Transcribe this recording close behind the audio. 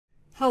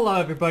Hello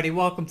everybody,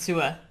 welcome to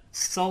a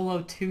Solo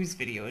 2's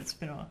video. It's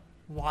been a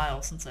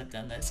while since I've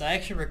done this. I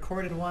actually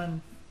recorded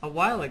one a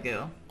while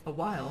ago. A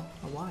while.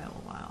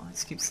 I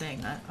just keep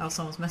saying that. I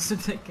also almost messed up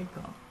that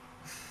kickoff.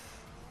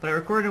 But I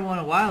recorded one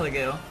a while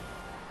ago,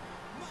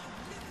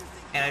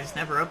 and I just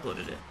never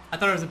uploaded it. I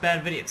thought it was a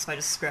bad video, so I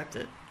just scrapped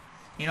it.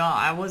 You know,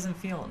 I wasn't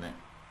feeling it.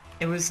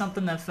 It was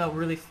something that felt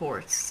really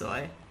forced, so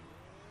I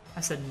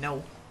said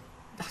no.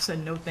 I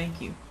said no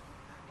thank you.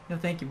 No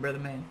thank you, brother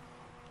man.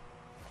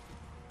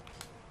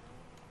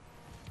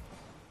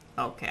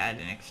 Okay, I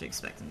didn't actually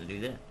expect him to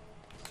do that.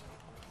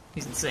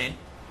 He's insane.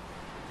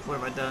 What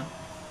have I done?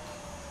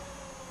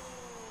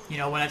 You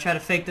know, when I try to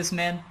fake this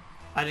man,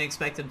 I didn't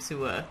expect him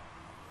to,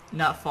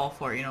 not fall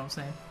for it, you know what I'm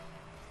saying?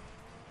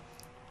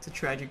 It's a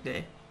tragic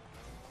day.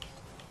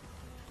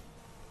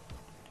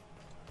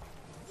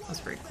 That's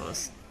pretty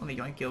close. Let me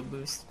yoink yo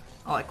boost.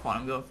 I'll let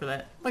Quantum go for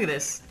that. Look at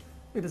this.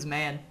 Look at this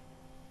man.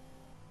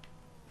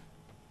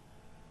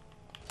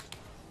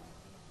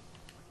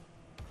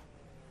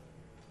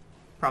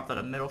 Prop that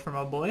up middle for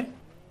my boy.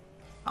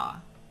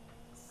 Ah.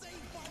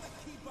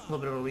 A little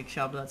bit of a weak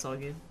shot, but that's all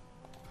good.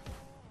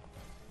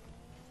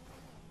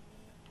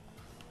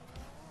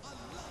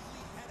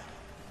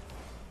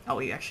 Oh,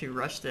 he actually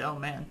rushed it. Oh,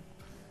 man.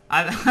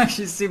 I'm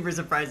actually super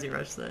surprised he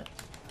rushed that.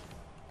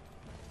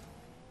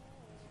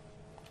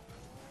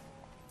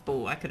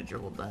 Oh, I could have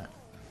dribbled that.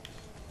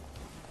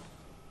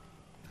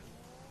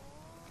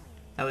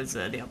 That was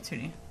the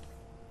opportunity.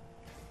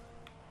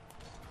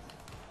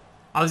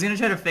 I was gonna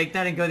try to fake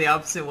that and go the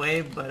opposite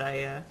way, but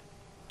I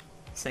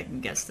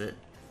second guessed it.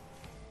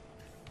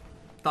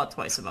 Thought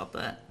twice about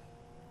that.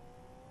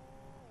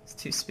 It's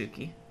too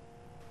spooky.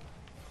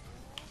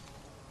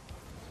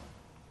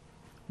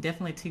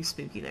 Definitely too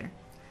spooky there.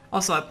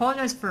 Also, I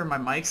apologize for my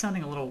mic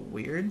sounding a little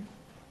weird.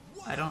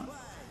 I don't...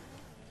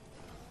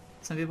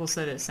 Some people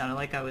said it sounded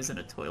like I was in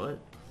a toilet.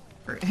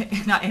 Or,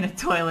 not in a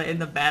toilet, in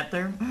the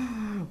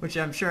bathroom. Which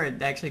I'm sure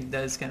it actually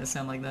does kind of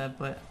sound like that,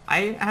 but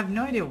I have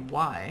no idea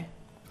why.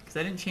 Because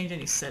I didn't change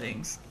any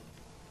settings.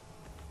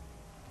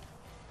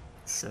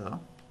 So...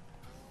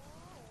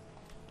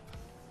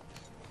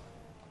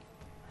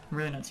 I'm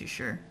really not too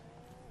sure.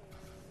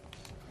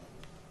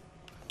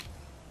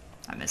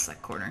 I missed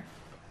that corner.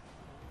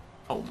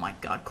 Oh my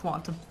god,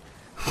 Quantum.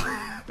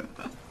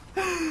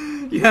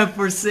 You have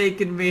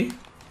forsaken me.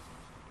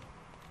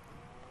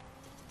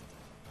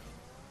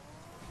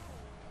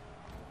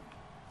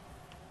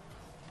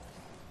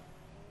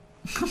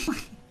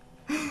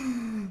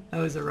 That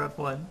was a rough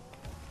one.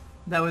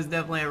 That was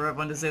definitely a rough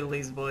one to say the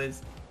least,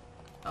 boys.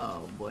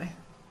 Oh boy.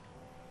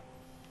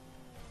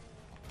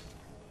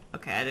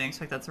 Okay, I didn't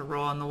expect that to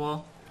roll on the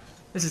wall.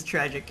 This is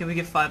tragic. Can we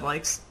get 5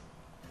 likes?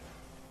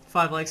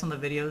 5 likes on the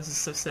video. This is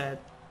so sad.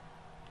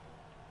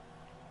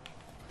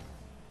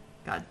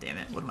 God damn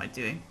it. What am I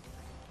doing?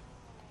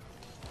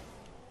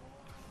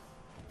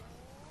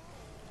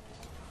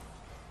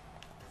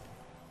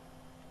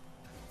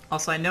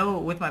 Also, I know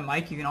with my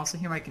mic you can also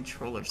hear my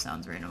controller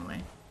sounds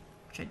randomly.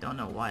 Which I don't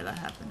know why that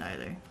happened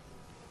either.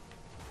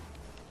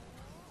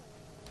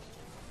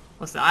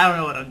 Listen, I don't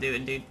know what I'm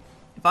doing, dude.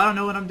 If I don't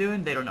know what I'm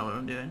doing, they don't know what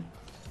I'm doing.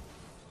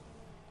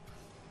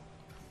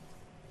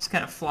 Just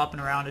kind of flopping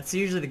around. It's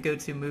usually the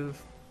go-to move.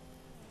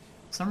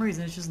 For some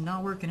reason, it's just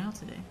not working out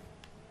today.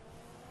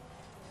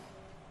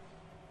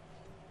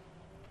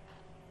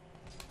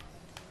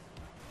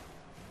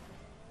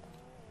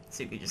 Let's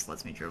see if he just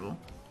lets me dribble.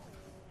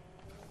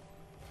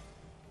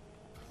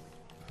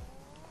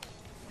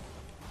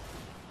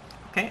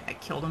 Okay, I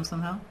killed him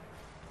somehow.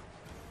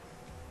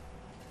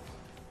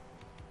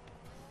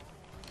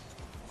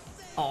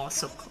 Oh,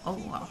 so... Oh,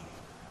 wow.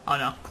 Oh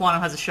no,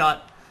 Quantum has a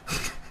shot.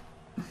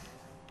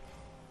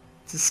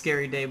 It's a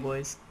scary day,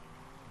 boys.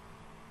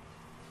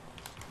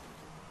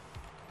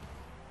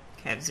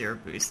 Okay, I have 0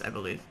 boost, I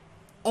believe.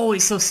 Oh,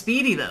 he's so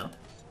speedy, though.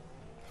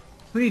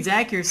 Who needs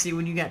accuracy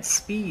when you got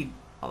speed?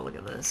 Oh, look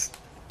at this.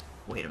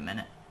 Wait a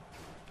minute.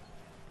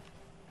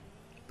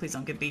 Please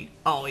don't get beat.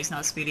 Oh, he's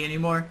not speedy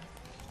anymore.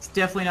 He's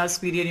definitely not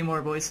speedy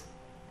anymore, boys.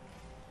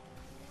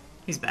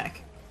 He's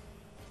back.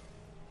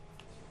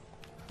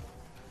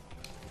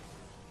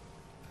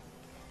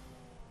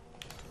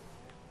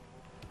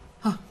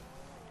 Huh.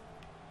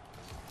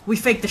 We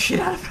faked the shit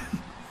out of him.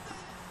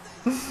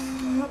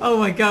 Oh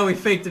my god, we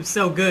faked him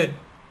so good.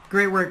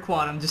 Great work,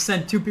 Quantum. Just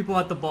send 2 people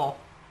at the ball.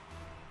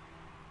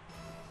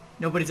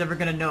 Nobody's ever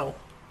gonna know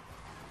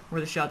where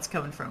the shot's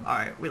coming from.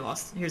 Alright, we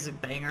lost. Here's a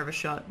banger of a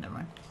shot. Never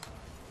mind.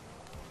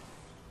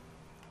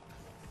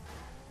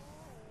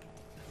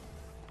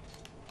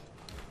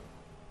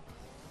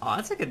 Oh,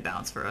 that's a good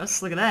bounce for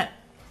us. Look at that.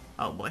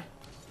 Oh boy.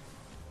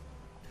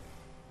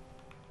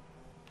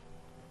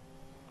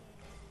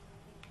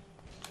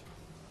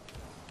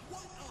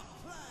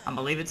 I'm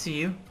gonna leave it to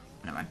you.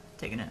 Never mind.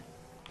 Taking it.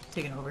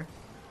 Taking over.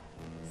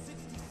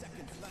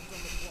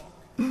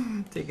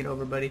 Taking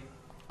over, buddy.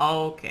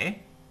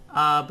 Okay.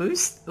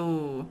 Boost?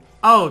 Ooh.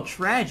 Oh,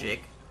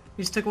 tragic.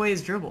 He just took away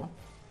his dribble.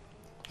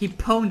 He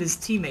pwned his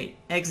teammate.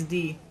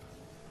 XD.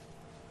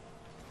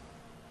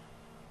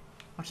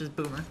 Watch this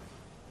boomer.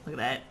 Look at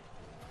that.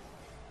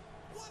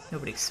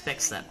 Nobody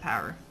expects that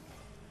power.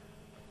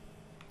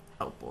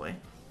 Oh boy.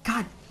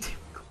 God damn.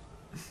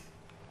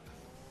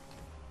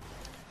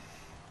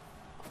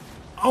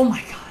 Oh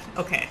my god.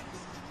 Okay.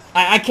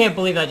 I can't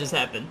believe that just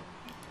happened.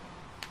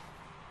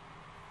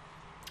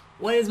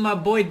 What is my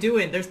boy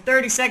doing? There's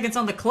 30 seconds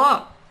on the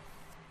clock.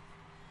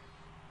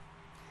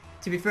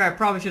 To be fair, I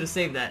probably should have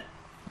saved that.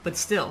 But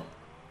still.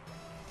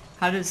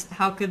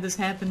 How could this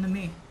happen to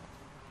me?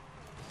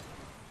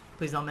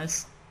 Please don't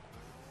miss.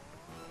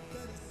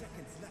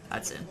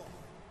 That's in.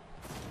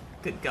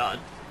 Good god.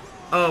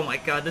 Oh my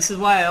god, this is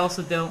why I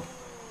also don't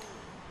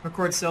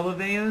record solo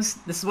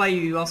videos. This is why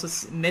you also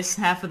miss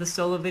half of the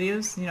solo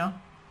videos, you know?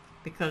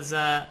 Because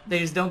they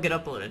just don't get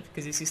uploaded,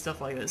 because you see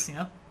stuff like this, you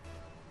know?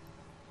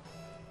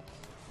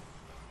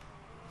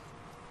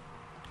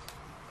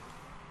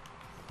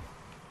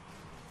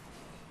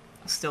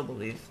 I still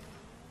believe.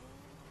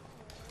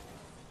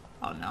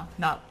 Oh no,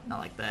 not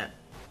like that.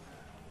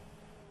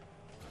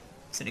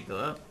 Did it go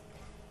up?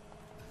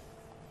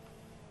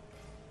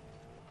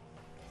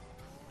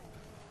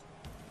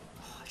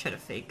 Oh, I tried to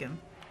fake him.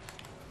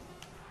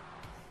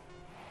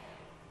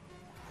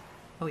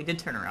 Oh, he did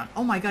turn around.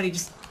 Oh my god, he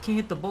just can't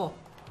hit the ball.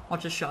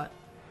 Watch this shot.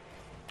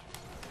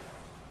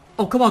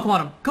 Oh, come on,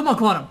 Quantum. Come on,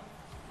 Quantum.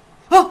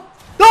 Oh!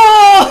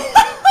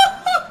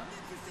 Oh!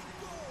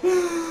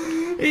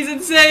 He's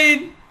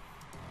insane!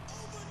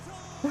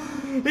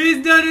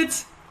 He's done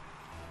it!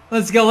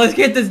 Let's go, let's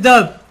get this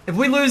dub. If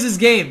we lose this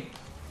game...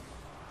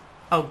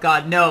 Oh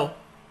god, no.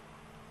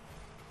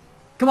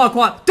 Come on,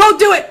 Quantum. Don't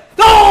do it!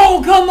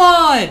 Oh, come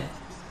on!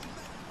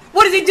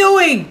 What is he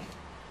doing?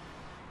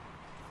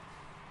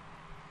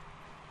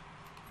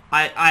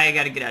 I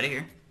gotta get out of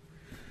here.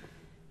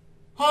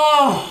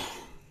 Oh!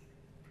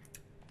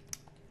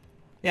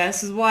 Yeah,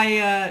 this is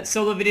why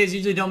solo videos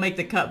usually don't make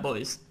the cut,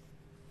 boys.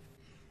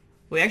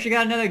 We actually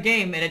got another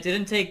game, and it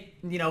didn't take,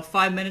 you know,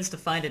 5 minutes to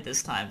find it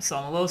this time, so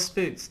I'm a little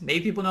spooked.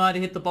 Maybe people know how to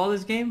hit the ball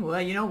this game?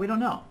 Well, you know, we don't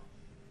know.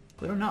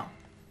 We don't know.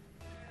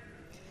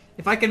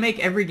 If I can make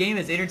every game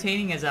as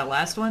entertaining as that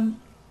last one,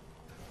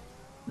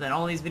 then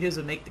all these videos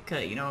would make the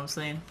cut, you know what I'm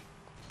saying?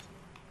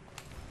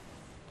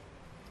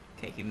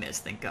 Okay, he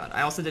missed, thank god.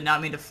 I also did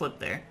not mean to flip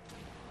there.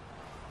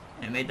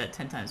 And it made that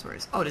 10 times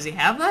worse. Oh, does he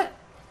have that?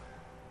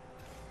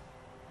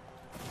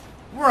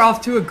 We're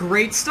off to a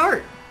great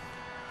start!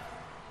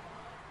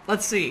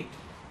 Let's see.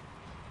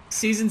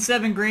 Season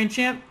 7 Grand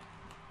Champ?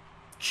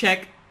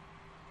 Check.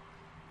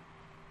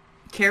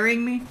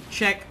 Carrying me?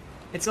 Check.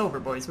 It's over,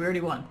 boys. We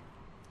already won.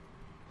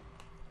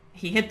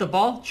 He hit the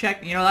ball?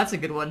 Check. You know, that's a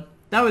good one.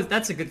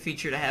 That's a good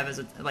feature to have as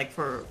a, like,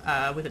 for,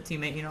 with a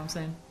teammate, you know what I'm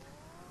saying?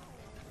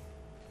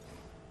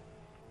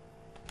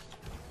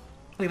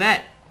 Look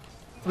at that.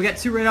 We got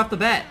 2 right off the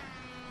bat.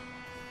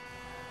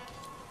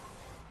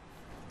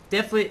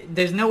 Definitely,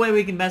 there's no way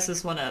we can mess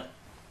this one up.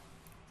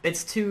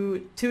 It's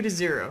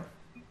 2-0.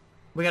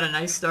 We got a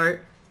nice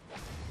start.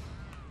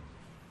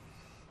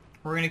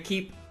 We're gonna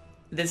keep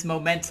this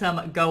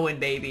momentum going,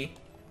 baby.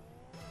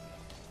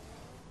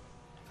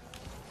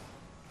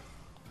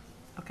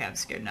 Okay, I'm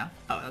scared now.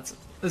 Oh, this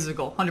is a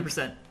goal.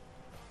 100%.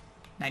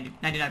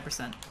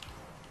 99%.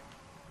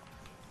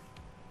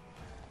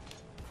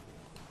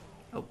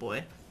 Oh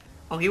boy.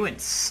 Oh, he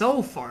went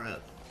so far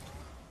up.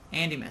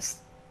 And he missed.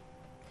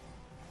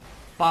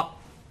 Bop.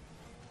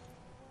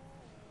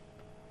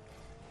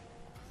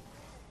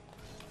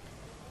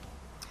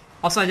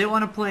 Also, I didn't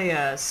want to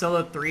play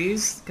solo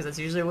 3s, because that's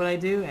usually what I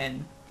do,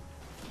 and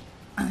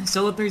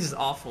solo 3s is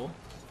awful,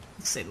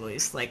 to say the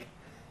least. Like,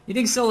 you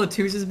think solo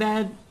 2s is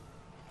bad?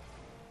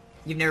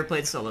 You've never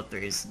played solo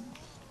 3s.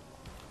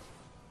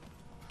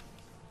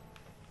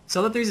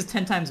 Solo 3s is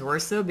 10 times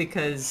worse, though,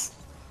 because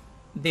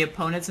the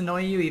opponents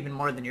annoy you even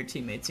more than your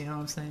teammates, you know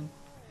what I'm saying?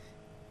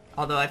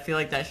 Although I feel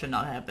like that should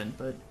not happen,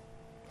 but...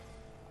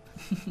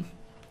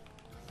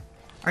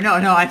 Or no,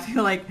 I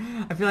feel like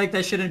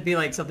that shouldn't be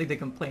like something to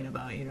complain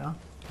about, you know?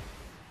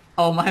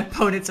 Oh, my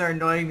opponents are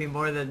annoying me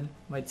more than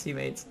my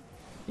teammates.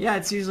 Yeah,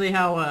 it's usually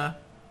how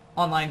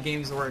online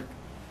games work.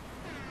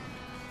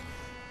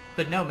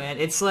 But no, man,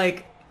 it's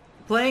like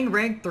playing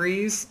rank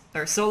 3s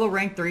or solo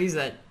rank 3s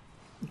at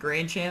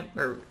Grand Champ,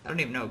 or I don't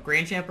even know,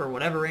 Grand Champ or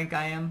whatever rank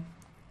I am.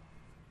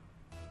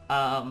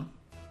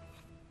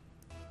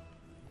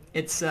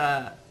 It's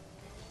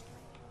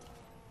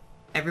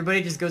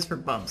everybody just goes for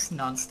bumps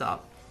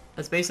non-stop.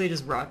 That's basically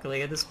just Rocket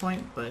League at this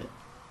point, but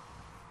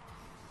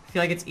I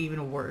feel like it's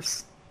even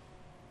worse.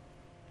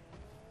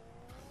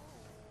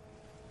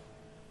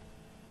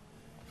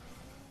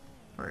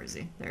 Where is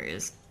he? There he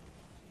is.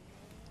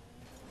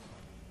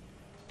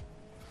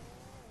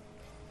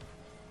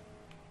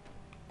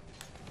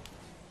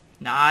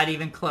 Not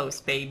even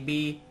close,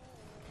 baby.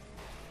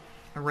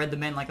 I read the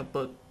man like a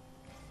book.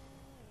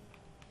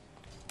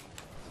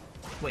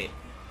 Wait.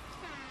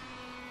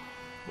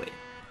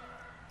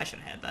 I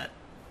shouldn't have had that.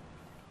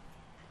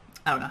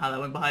 I don't know how that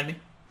went behind me.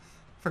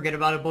 Forget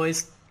about it,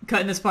 boys.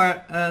 Cutting this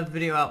part of the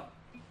video out.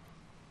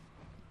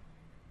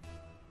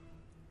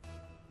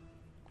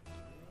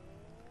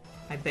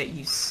 I bet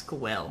you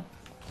squell.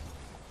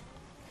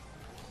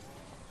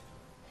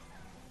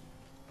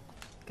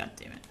 God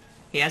damn it.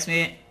 He asked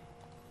me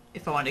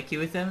if I wanted to queue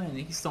with him, and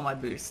he stole my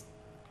boost.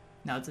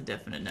 Now it's a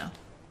definite no.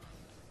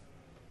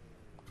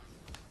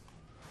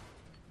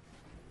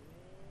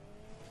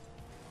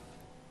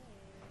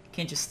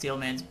 Can't just steal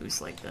man's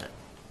boost like that.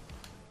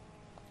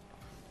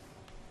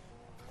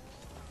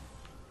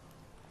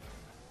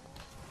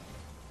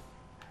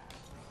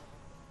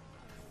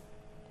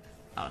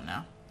 Oh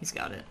no, he's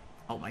got it.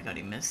 Oh my god,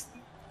 he missed.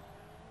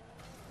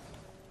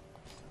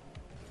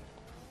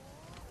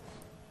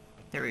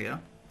 There we go.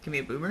 Give me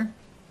a boomer?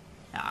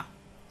 Ah.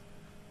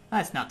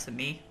 That's not to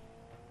me.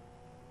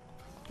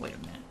 Wait a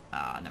minute.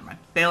 Ah, never mind.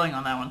 Failing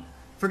on that one.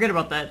 Forget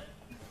about that.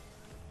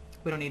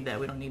 We don't need that.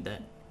 We don't need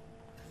that.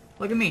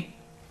 Look at me.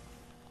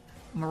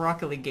 I'm a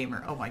Rocket League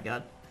gamer. Oh my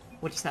god.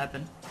 What just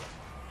happened?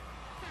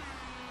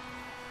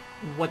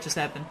 What just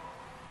happened?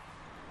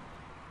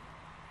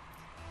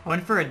 I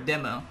went for a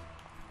demo.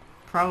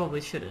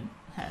 Probably shouldn't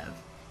have.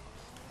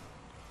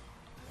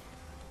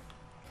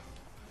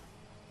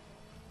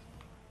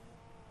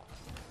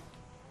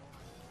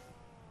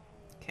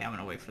 Okay, I'm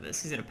gonna wait for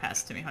this. He's gonna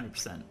pass it to me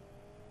 100%.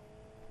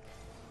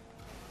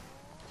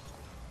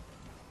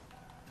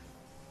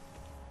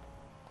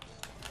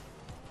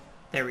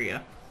 There we go.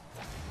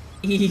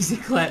 Easy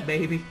clap,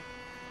 baby.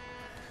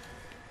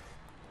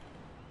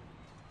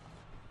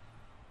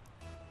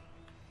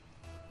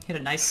 Hit a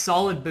nice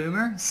solid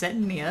boomer,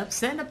 setting me up,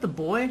 setting up the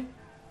boy.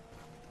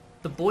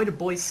 The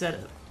boy-to-boy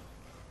setup.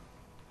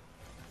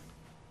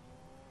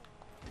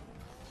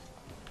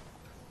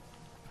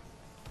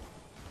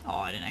 Oh,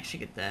 I didn't actually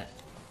get that.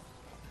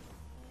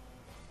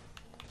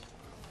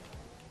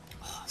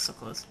 Oh, so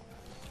close.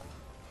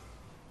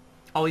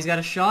 Oh, he's got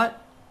a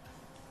shot?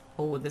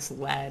 Oh, this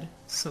lad.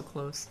 So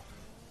close.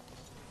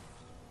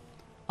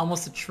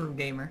 Almost a true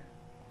gamer.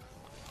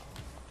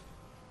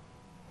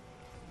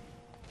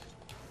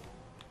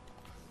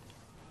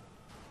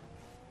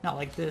 Not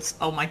like this.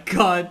 Oh my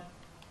god.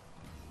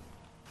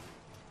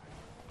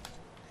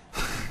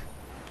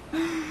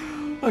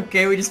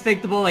 Okay, we just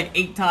faked the ball like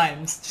 8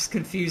 times. Just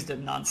confused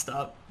him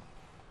nonstop.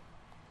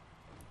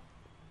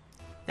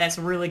 That's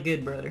really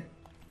good, brother.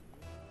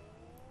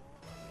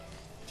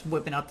 Just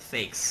whipping out the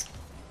fakes.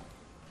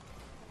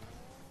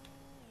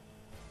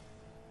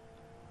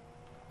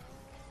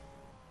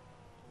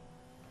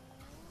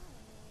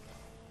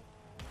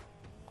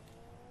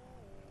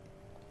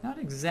 Not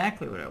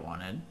exactly what I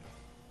wanted.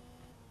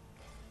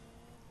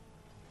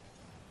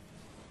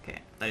 Okay,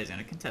 thought he was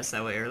gonna contest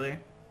that way earlier.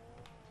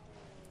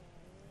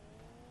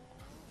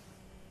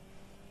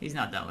 He's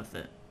not done with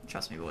it.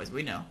 Trust me, boys.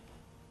 We know.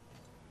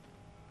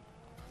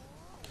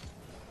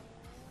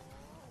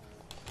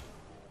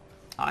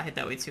 Oh, I hit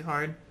that way too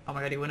hard. Oh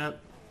my god, he went up.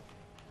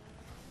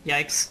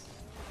 Yikes.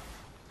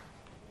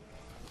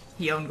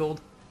 He owned gold.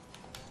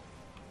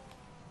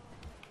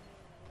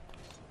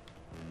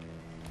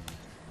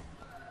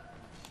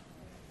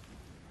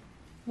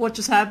 What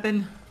just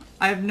happened?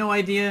 I have no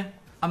idea.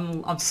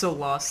 I'm so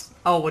lost.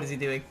 Oh, what is he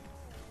doing?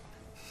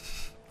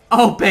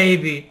 Oh,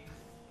 baby.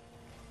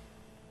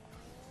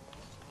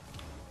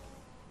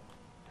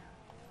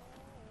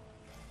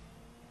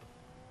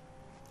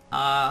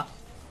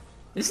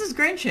 This is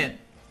Grand Champ.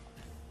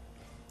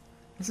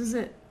 This is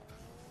it.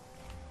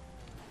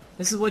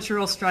 This is what you're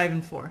all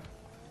striving for.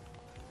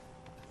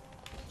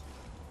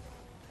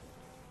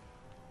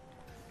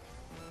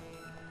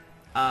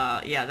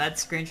 Yeah,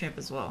 that's Grand Champ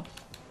as well.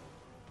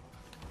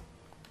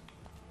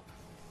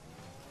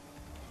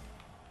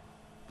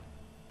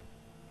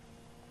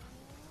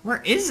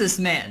 Where is this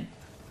man?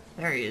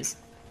 There he is.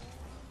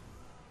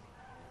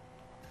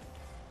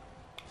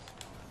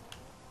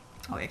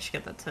 Oh, we actually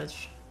got that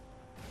touch.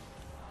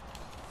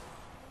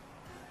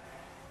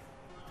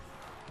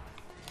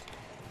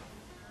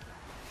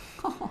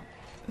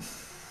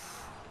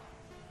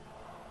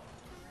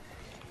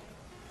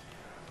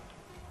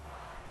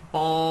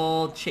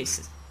 Ball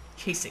chases.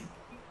 Chasing.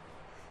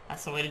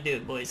 That's the way to do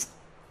it, boys.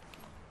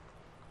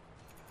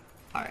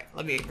 Alright,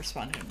 let me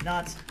respond to him.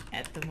 Not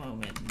at the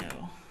moment,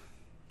 no.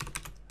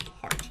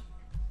 Heart.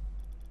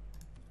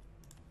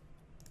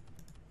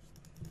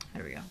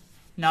 There we go.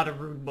 Not a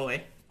rude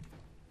boy.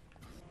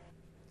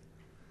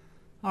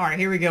 Alright,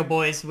 here we go,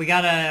 boys. We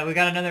got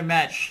another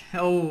match.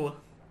 Oh.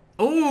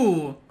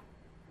 Oh!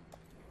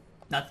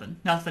 Nothing.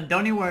 Nothing.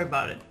 Don't even worry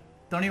about it.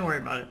 Don't even worry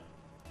about it.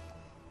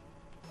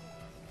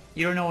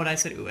 You don't know what I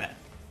said ooh at.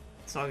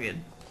 It's all good.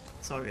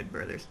 It's all good,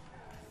 brothers.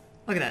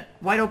 Look at that.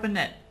 Wide open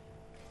net.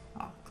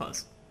 Oh,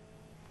 close.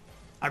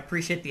 I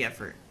appreciate the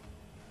effort.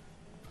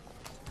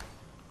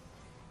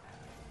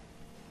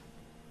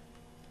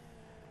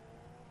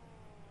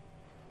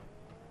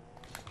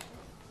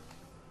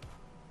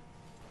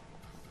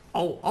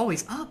 Oh,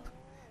 always up.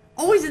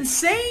 Always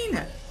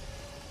insane!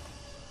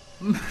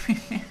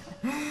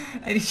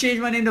 I need to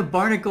change my name to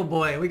Barnacle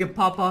Boy. We can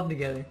pop off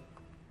together.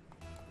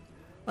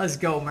 Let's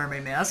go,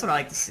 Mermaid Man. That's what I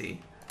like to see.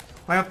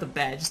 Right off the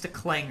bat, just a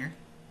clanger.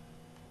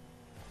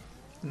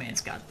 The man's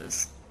got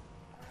this.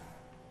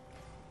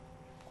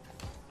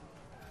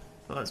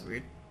 Oh, that was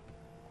weird.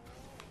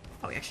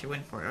 Oh, he actually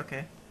went for it.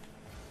 Okay.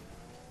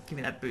 Give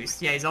me that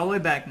boost. Yeah, he's all the way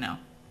back now.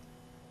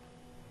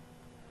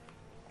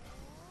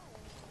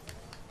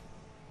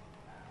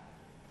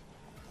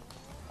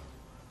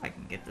 I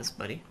can get this,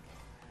 buddy.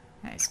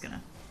 Yeah, he's gonna...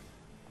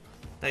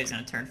 Thought he was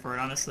gonna turn for it,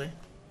 honestly.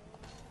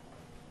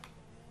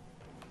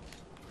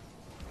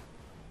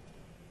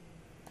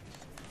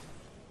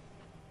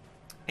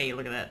 Hey,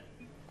 look at that.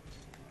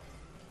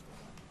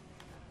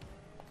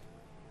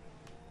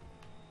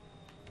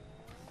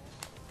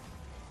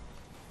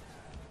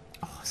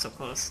 Oh, so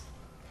close.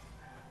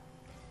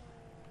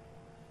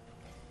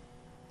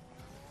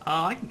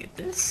 Oh, I can get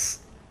this.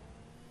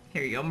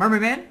 Here you go,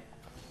 Merman.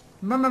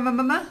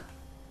 Merman.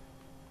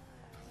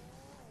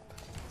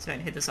 So I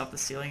can hit this off the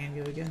ceiling and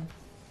go again.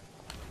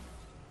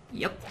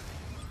 Yep.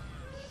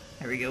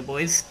 There we go,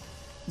 boys.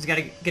 You just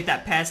gotta get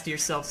that pass to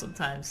yourself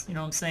sometimes. You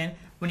know what I'm saying?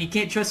 When you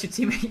can't trust your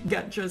teammate, you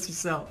gotta trust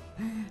yourself.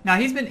 Now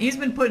he's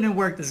been putting in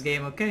work this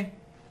game, okay?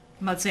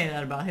 I'm not saying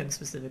that about him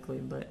specifically,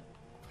 but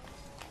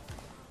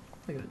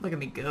look at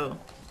me go.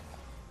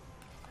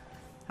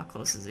 How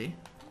close is he?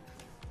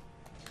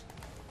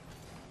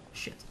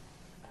 Shit.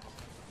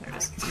 There it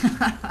is.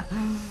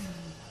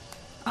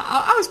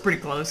 I was pretty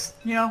close,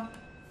 you know?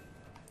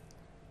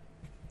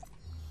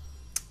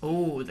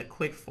 Oh, the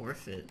quick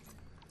forfeit.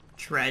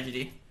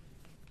 Tragedy.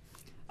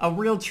 A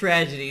real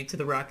tragedy to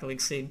the Rocket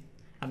League scene.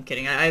 I'm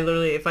kidding. I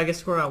literally, if I get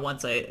scored on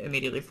once, I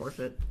immediately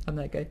forfeit. I'm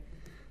that guy.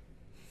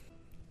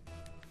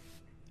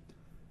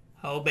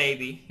 Oh,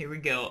 baby. Here we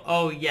go.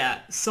 Oh, yeah.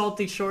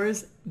 Salty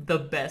Shores, the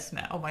best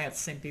map. Oh my god,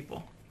 same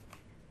people.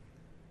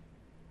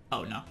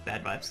 Oh, no.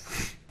 Bad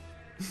vibes.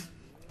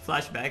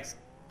 Flashbacks.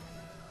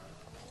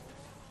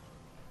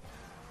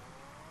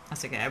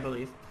 That's okay, I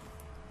believe.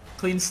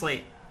 Clean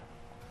slate.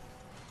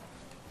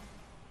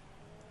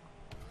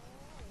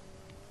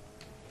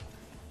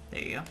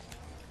 There you go.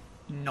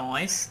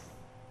 Nice.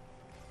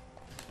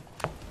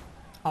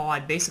 Oh, I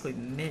basically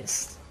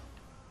missed.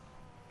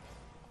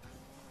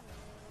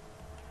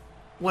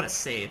 What a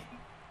save.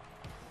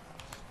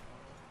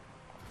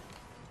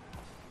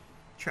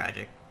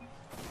 Tragic.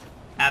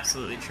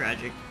 Absolutely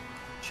tragic.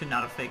 Should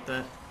not have faked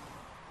that.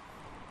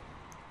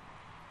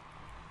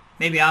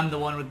 Maybe I'm the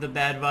one with the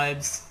bad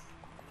vibes.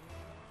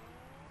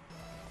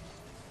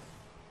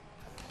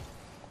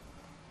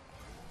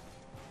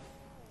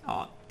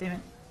 Oh, damn it.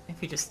 If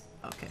he just...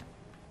 Okay.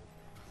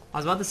 I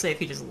was about to say if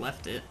he just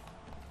left it.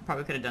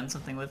 Probably could have done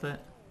something with it.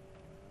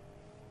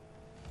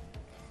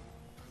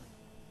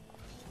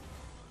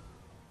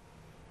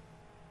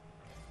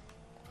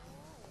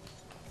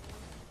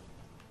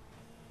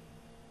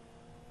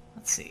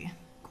 Let's see.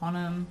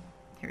 Quantum.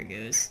 Here he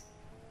goes.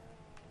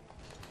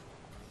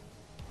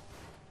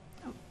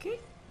 Okay.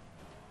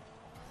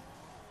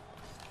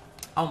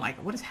 Oh my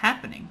god, what is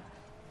happening?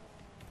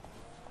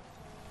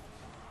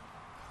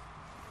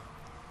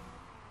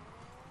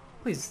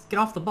 Please, get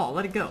off the ball.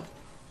 Let it go.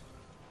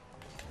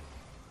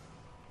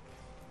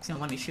 He's gonna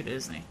let me shoot it,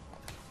 isn't he?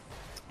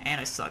 And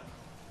I suck.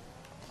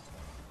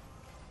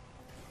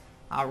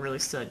 I really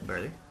suck,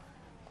 brother.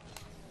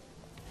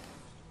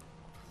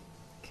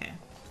 Okay.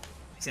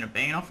 He's gonna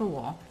bang it off the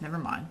wall. Never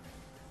mind.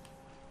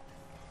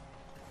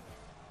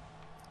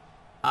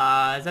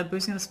 Is that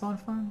boost gonna spawn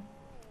for him?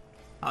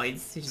 Oh, he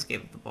just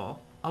gave up the ball.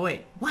 Oh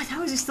wait, what?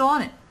 How is he still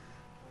on it?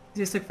 He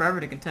just took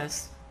forever to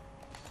contest.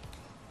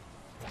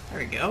 There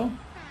we go.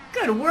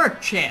 Good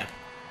work, champ!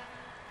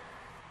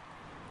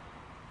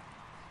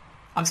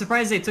 I'm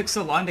surprised they took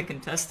so long to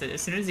contest it.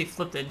 As soon as he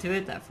flipped into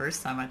it that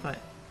first time, I thought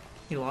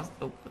he lost...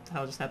 Oh, what the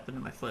hell just happened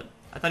to my flip?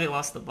 I thought he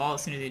lost the ball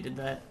as soon as he did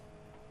that.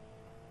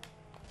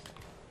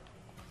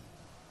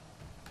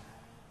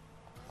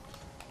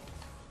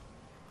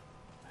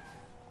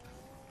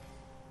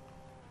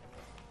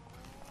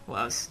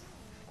 Wow,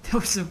 that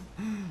was a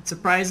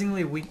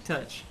surprisingly weak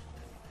touch.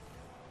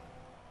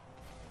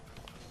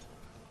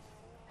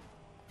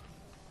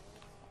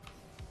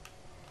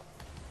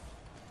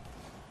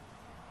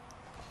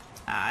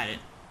 I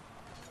didn't.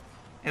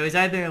 It was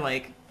either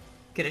like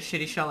get a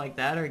shitty shot like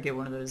that or get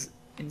one of those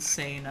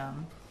insane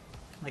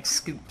like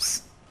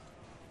scoops.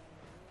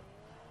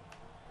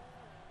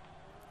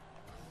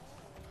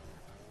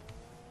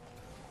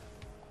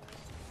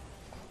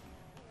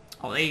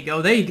 Oh, there you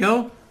go, there you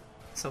go.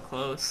 So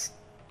close.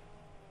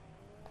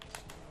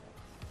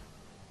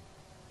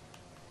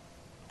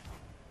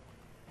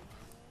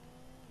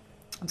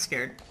 I'm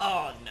scared.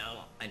 Oh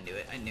no, I knew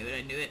it, I knew it,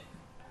 I knew it.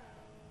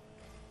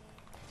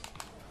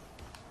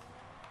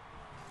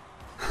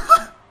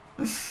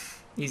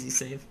 Easy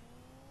save.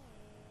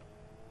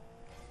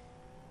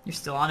 You're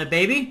still on it,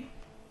 baby?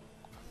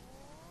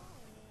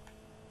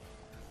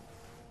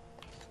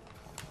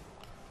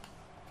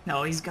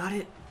 No, he's got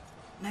it.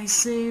 Nice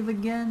save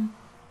again.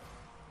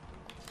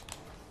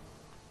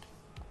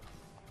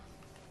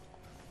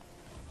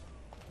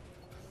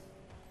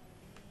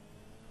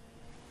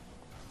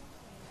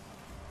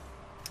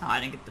 Oh, I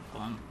didn't get the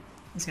bump.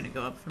 It's gonna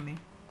go up for me.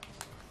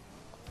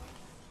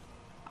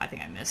 I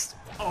think I missed.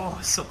 Oh,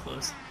 so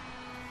close.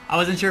 I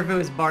wasn't sure if it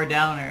was bar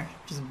down or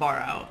just bar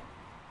out.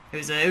 It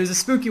was a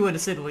spooky one to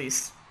say the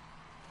least.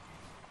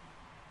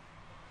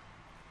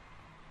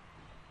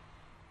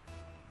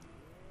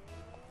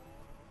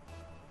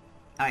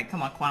 Alright,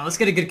 come on, Quan. Let's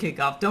get a good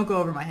kickoff. Don't go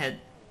over my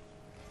head.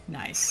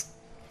 Nice.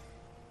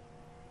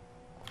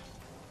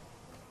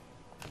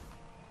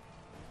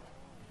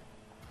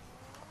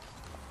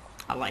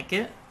 I like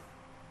it.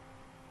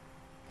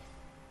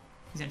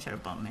 He's gonna try to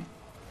bump me.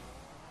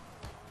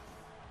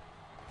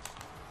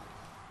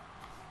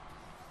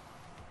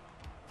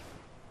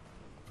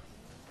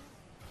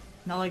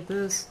 Not like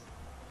this.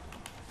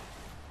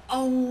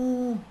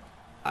 Oh!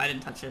 I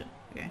didn't touch it.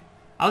 Okay.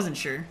 I wasn't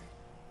sure.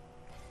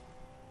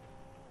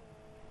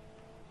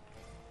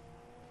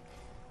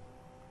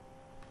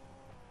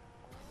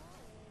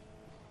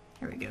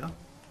 Here we go.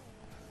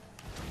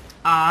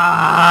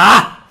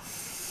 Ah!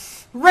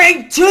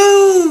 Rank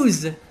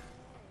 2s!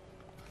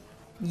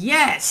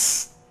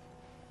 Yes!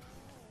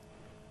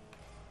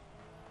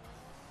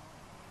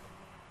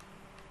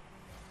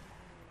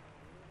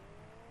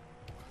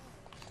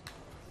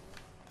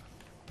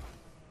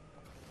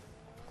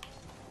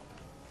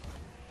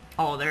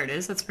 Oh, there it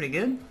is. That's pretty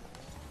good.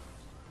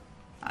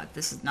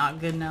 This is not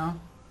good now.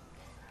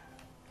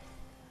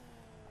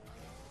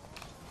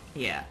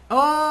 Yeah.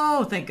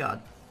 Oh, thank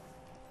God.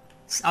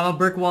 I'm a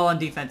brick wall on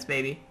defense,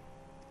 baby.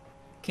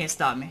 Can't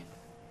stop me.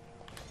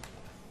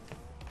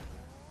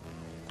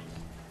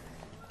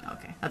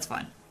 Okay, that's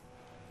fine.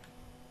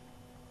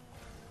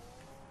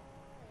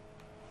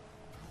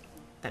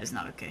 That is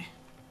not okay.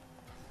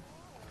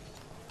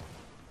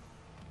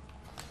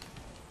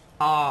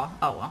 Oh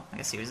well. I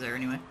guess he was there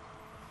anyway.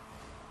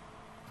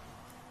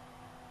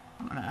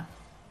 I'm gonna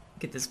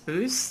get this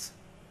boost.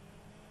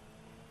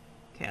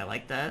 Okay, I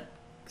like that.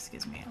 This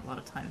gives me a lot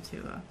of time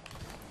to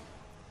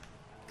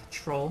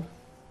control.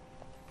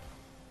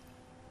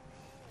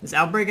 This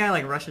outbreak guy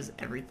like rushes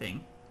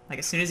everything. Like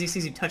as soon as he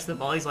sees you touch the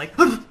ball, he's like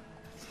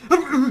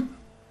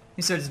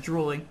he starts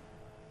drooling.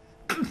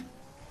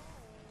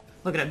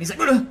 Look at him, he's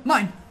like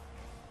mine!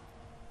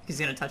 He's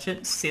gonna touch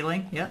it.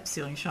 Ceiling, yep,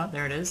 ceiling shot,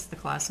 there it is, the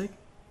classic.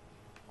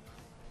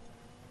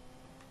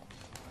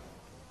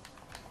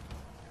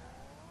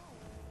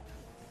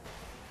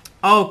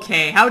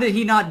 Okay, how did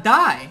he not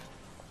die?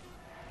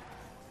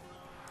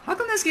 How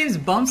come this game's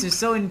bumps are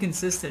so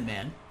inconsistent,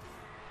 man?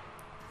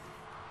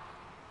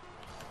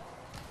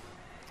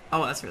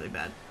 Oh, that's really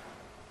bad.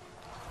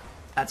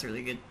 That's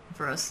really good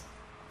for us.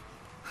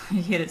 He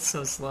hit it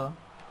so slow.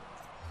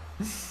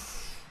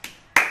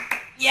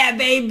 Yeah,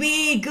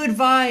 baby! Good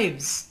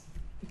vibes!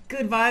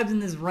 Good vibes in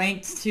this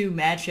ranked 2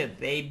 matchup,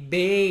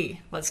 baby!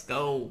 Let's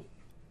go!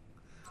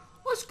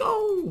 Let's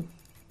go!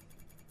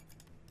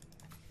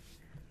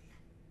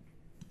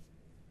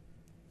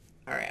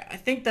 Alright, I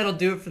think that'll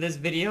do it for this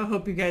video.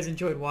 Hope you guys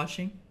enjoyed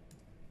watching.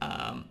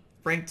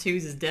 Rank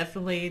 2s is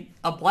definitely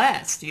a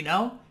blast, you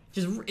know?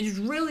 It just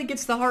really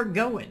gets the heart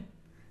going.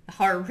 The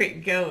heart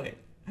rate going.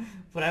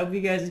 But I hope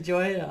you guys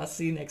enjoy it. I'll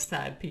see you next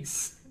time.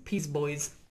 Peace. Peace, boys.